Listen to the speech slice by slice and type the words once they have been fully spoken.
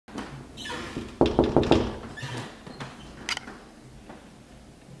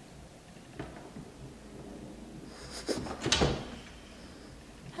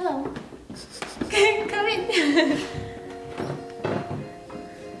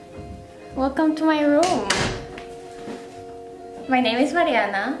Welcome to my room. My name is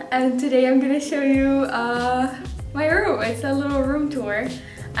Mariana and today I'm gonna show you my room. It's a little room tour.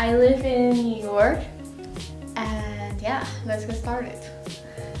 I live in New York and yeah, let's get started.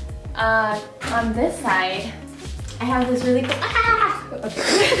 On this side, I have this really cool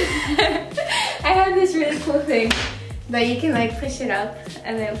I have this really cool thing that you can like push it up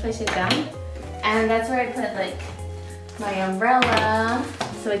and then push it down, and that's where I put like my umbrella,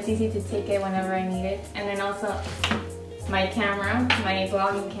 so it's easy to take it whenever I need it, and then also my camera, my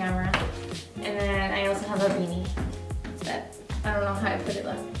vlogging camera, and then I also have a beanie that I don't know how I put it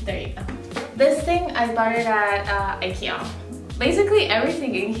up. There you go. This thing I bought it at IKEA. Basically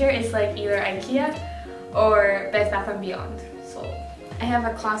everything in here is like either IKEA or Bed Bath & Beyond. So I have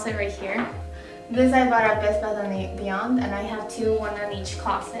a closet right here. This I bought at Bed Bath & Beyond, and I have two, one on each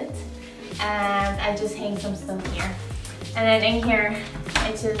closet. And I just hang some stuff here. And then in here,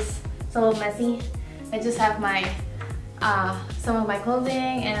 it's a little messy. I just have my some of my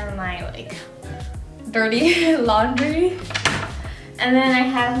clothing and my like dirty laundry. And then I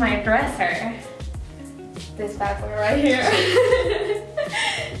have my dresser, this bad boy right here.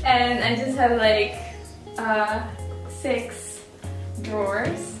 And I just have like 6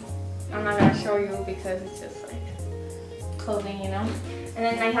 drawers. I'm not gonna show you because it's just like clothing, you know. And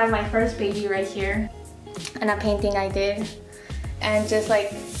then I have my first baby right here and a painting I did. And just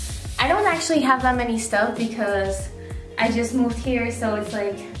like, I don't actually have that many stuff because I just moved here, so it's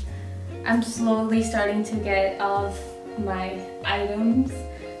like I'm slowly starting to get all of my items.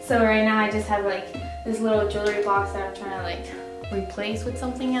 So right now I just have like this little jewelry box that I'm trying to like replace with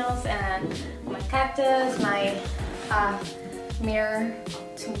something else, and my cactus, my mirror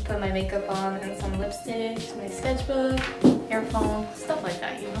to put my makeup on, and some lipsticks, my sketchbook, earphone, stuff like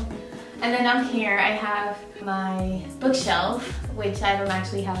that, you know. And then up here I have my bookshelf, which I don't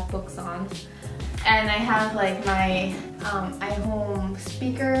actually have books on. And I have like my iHome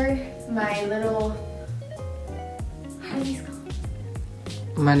speaker, my little, how are these called?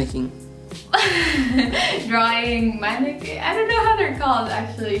 Mannequin. Drawing mannequin, I don't know how they're called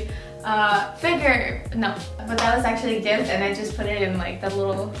actually. Figure, no, but that was actually a gift and I just put it in like the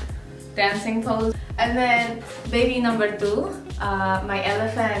little dancing pose. And then baby number 2, my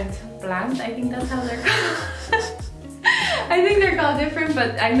elephant plant, I think that's how they're called. I think they're called different,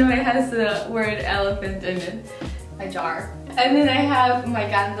 but I know it has the word elephant in it, a jar. And then I have my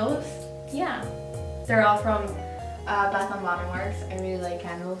candles, yeah, they're all from Bath & Body Works. I really like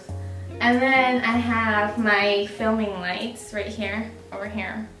candles. And then I have my filming lights right here, over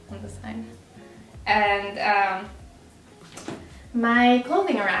here on the side. And my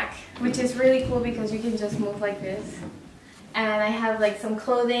clothing rack, which is really cool because you can just move like this. And I have like some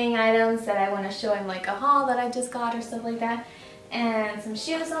clothing items that I want to show in like a haul that I just got or stuff like that. And some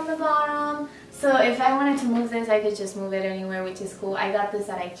shoes on the bottom. So if I wanted to move this, I could just move it anywhere, which is cool. I got this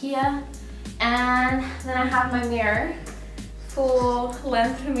at IKEA. And then I have my mirror, full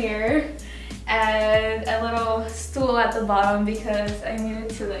length mirror, and a little stool at the bottom because I needed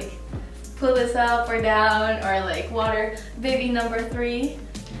to like pull this up or down or like water baby number 3,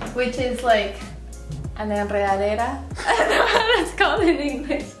 which is like an enredadera. I don't know how that's called in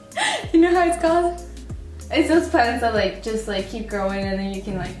English. You know how it's called? It's those plants that like just like keep growing and then you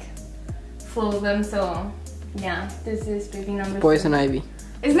can like flow them. So yeah, this is baby number 3. Poison ivy.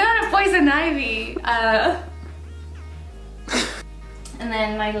 It's not a poison ivy. And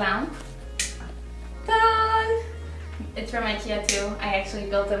then my lamp. Ta-da! It's from IKEA too. I actually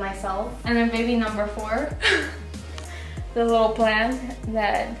built it myself. And then baby number 4. The little plant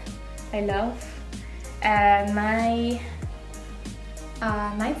that I love. And my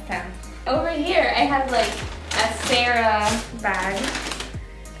nightstand. Over here I have like a Sarah bag.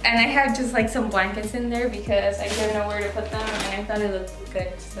 And I have just like some blankets in there because I didn't know where to put them and I thought it looked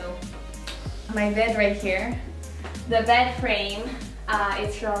good, so. My bed right here. The bed frame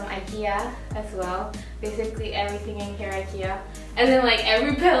is from IKEA as well. Basically everything in here IKEA. And then like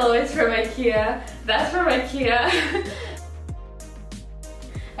every pillow is from IKEA. That's from IKEA.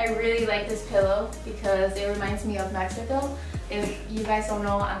 I really like this pillow because it reminds me of Mexico. If you guys don't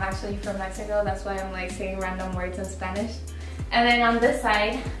know, I'm actually from Mexico. That's why I'm like saying random words in Spanish. And then on this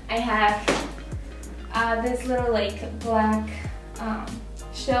side, I have this little like black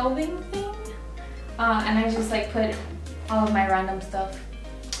shelving thing. And I just like put all of my random stuff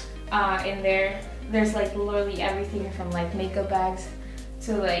in there. There's like literally everything from like makeup bags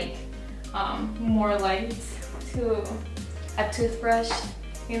to like more lights to a toothbrush,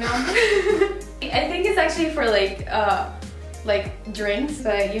 you know? I think it's actually for like drinks,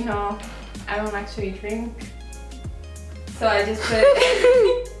 but you know, I don't actually drink. So I just put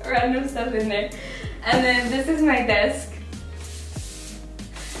random stuff in there. And then this is my desk.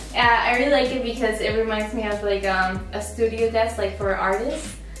 I really like it because it reminds me of like a studio desk like for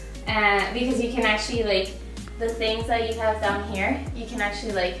artists, and because you can actually like the things that you have down here, you can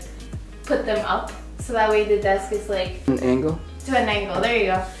actually like put them up, so that way the desk is like an angle. To an angle. There you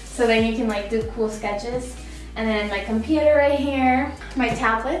go. So then you can like do cool sketches. And then my computer right here, my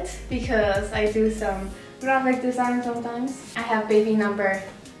tablet because I do some graphic design sometimes. I have baby number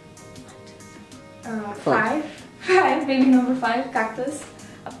 5, baby number 5, cactus.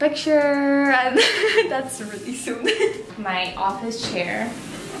 A picture, and that's really soon. My office chair.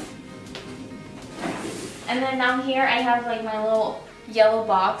 And then down here I have like my little yellow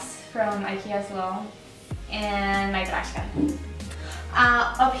box from IKEA as well. And my trash can.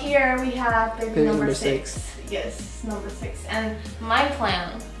 Up here we have baby number 6. Yes, number 6. And my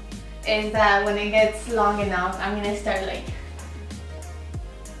plan is that when it gets long enough, I'm gonna start like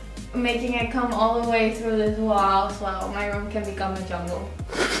making it come all the way through this wall so my room can become a jungle.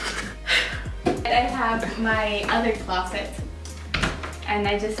 And I have my other closet, and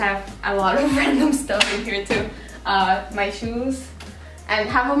I just have a lot of random stuff in here too. My shoes, and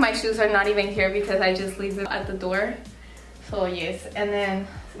half of my shoes are not even here because I just leave them at the door. So yes, and then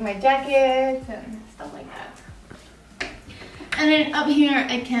my jacket and stuff like that. And then up here,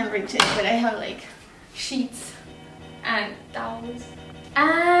 I can't reach it, but I have like sheets and towels.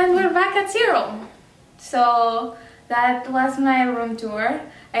 And we're back at 0. So that was my room tour.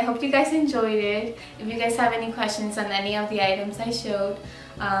 I hope you guys enjoyed it. If you guys have any questions on any of the items I showed,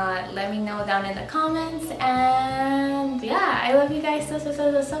 let me know down in the comments. And yeah, I love you guys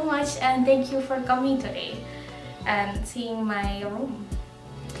so much, and thank you for coming today and seeing my room.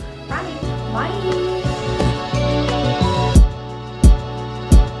 Bye!